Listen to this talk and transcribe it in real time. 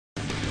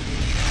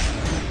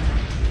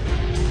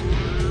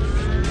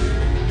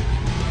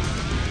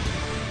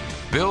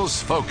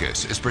Bills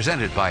Focus is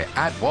presented by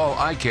Atwall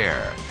Eye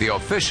Care, the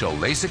official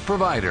LASIK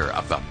provider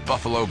of the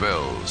Buffalo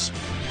Bills.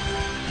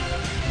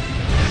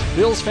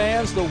 Bills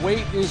fans, the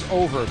wait is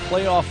over.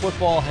 Playoff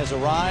football has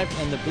arrived,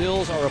 and the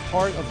Bills are a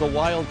part of the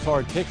wild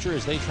card picture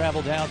as they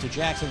travel down to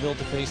Jacksonville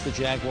to face the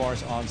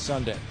Jaguars on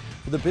Sunday.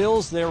 For the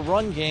Bills, their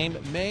run game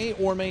may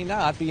or may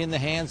not be in the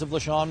hands of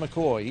LaShawn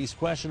McCoy. He's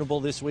questionable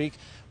this week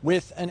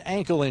with an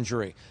ankle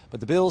injury.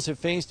 But the Bills have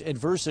faced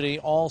adversity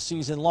all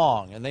season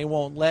long, and they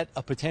won't let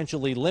a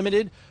potentially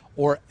limited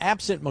or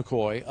absent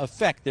McCoy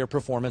affect their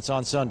performance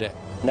on Sunday.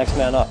 Next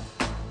man up.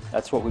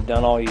 That's what we've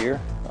done all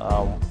year.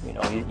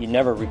 You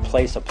never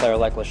replace a player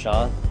like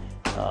LaShawn.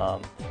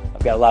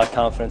 I've got a lot of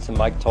confidence in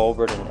Mike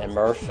Tolbert and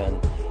Murph and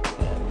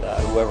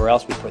whoever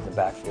else we put in the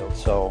backfield.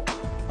 So,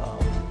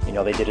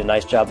 they did a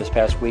nice job this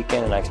past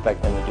weekend, and I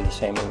expect them to do the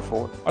same moving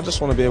forward. I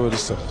just want to be able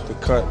to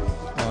cut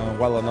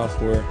well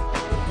enough where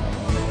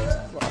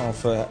I don't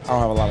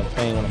have a lot of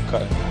pain when I'm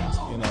cutting.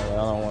 I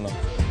don't want to.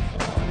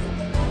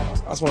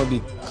 I just want to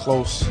be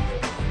close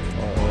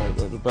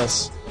or the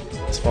best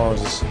as far as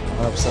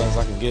 100% as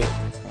I can get.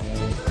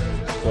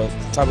 But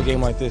the type of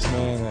game like this,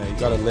 man, you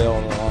got to lay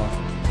on the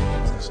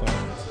line. So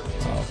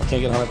if I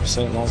can't get 100%, as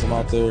long as I'm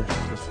out there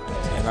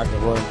and I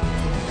can run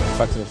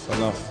effective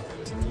enough,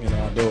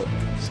 I'll do it.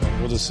 So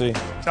we'll just see.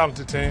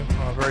 Talented team,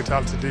 very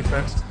talented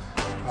defense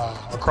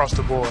across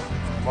the board.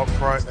 Up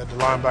front at the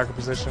linebacker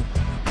position,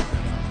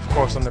 of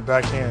course on the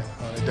back end,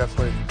 they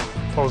definitely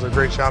pose a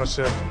great challenge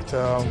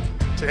to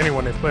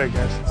anyone they play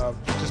against,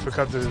 just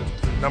because of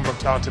the number of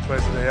talented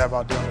players that they have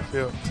out there on the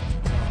field.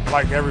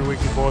 Like every week,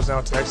 it boils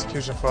down to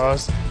execution for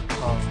us,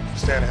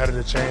 staying ahead of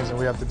the chains, and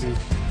we have to be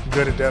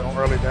good at that on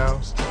early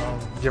downs,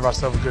 give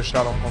ourselves a good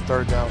shot on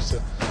third downs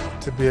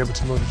to be able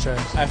to move the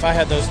chains. If I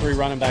had those three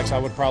running backs, I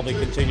would probably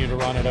continue to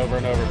run it over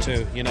and over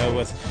too.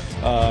 With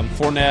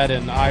Fournette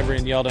and Ivory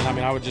and Yeldon,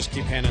 I would just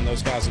keep handing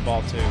those guys the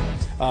ball too.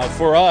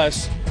 For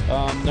us,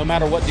 no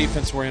matter what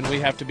defense we're in, we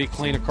have to be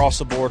clean across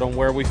the board on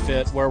where we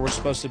fit, where we're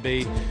supposed to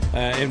be,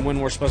 and when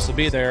we're supposed to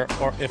be there.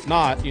 Or if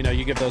not,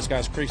 you give those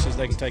guys creases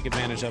they can take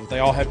advantage of it. They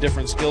all have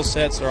different skill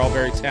sets. They're all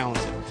very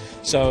talented.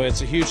 So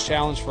it's a huge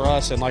challenge for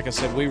us, and like I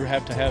said, we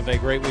have to have a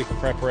great week of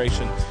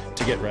preparation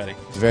to get ready.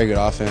 It's a very good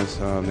offense.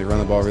 They run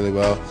the ball really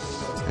well,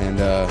 and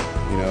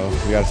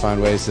we got to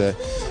find ways to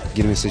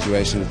get them in a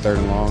situation, third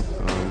and long,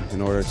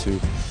 in order to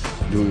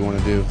do what we want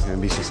to do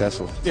and be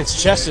successful.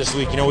 It's chess this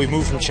week. We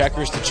moved from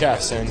checkers to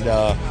chess, and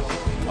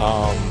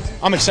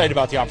I'm excited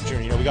about the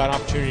opportunity. We got an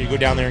opportunity to go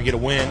down there and get a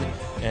win,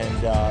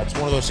 and it's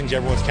one of those things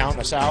everyone's counting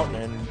us out,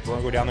 and we're going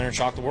to go down there and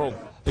shock the world.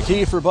 The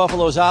key for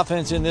Buffalo's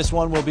offense in this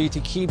one will be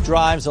to keep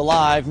drives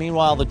alive.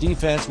 Meanwhile, the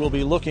defense will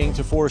be looking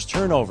to force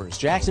turnovers.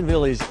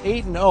 Jacksonville is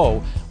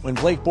 8-0 when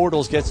Blake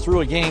Bortles gets through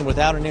a game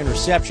without an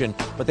interception,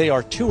 but they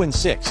are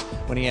 2-6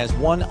 when he has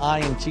one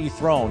INT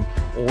thrown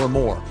or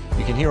more.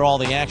 You can hear all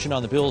the action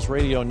on the Bills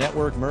radio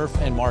network. Murph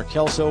and Mark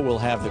Kelso will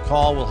have the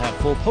call. We'll have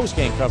full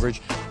post-game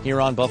coverage here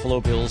on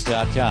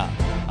BuffaloBills.com.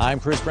 I'm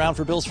Chris Brown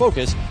for Bills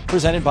Focus,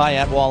 presented by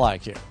Atwall Eye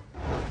Care.